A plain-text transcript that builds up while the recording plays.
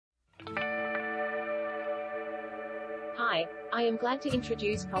Hi, I am glad to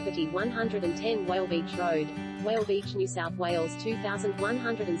introduce property 110 Whale Beach Road, Whale Beach, New South Wales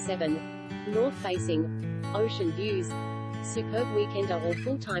 2107. North facing. Ocean views. Superb weekender or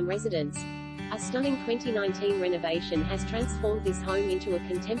full-time residence. A stunning 2019 renovation has transformed this home into a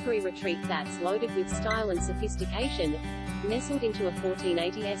contemporary retreat that's loaded with style and sophistication. Nestled into a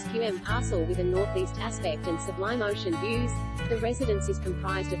 1480 SQM parcel with a northeast aspect and sublime ocean views, the residence is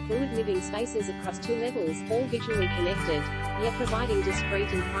comprised of fluid living spaces across 2 levels, all visually connected, yet providing discreet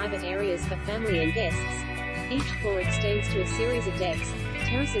and private areas for family and guests. Each floor extends to a series of decks,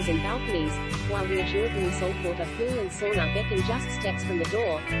 terraces and balconies, while the azure blue saltwater pool and sauna beckon just steps from the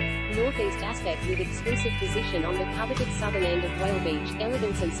door. Northeast aspect with exclusive position on the coveted southern end of Whale Beach,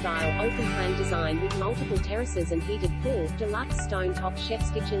 elegance and style, open plan design with multiple terraces and heated pool. Deluxe stone-top chef's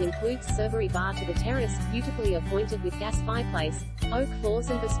kitchen includes servery bar to the terrace, beautifully appointed with gas fireplace, oak floors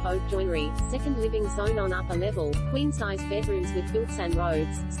and bespoke joinery. Second living zone on upper level, queen-size bedrooms with built-in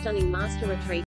robes, stunning master retreat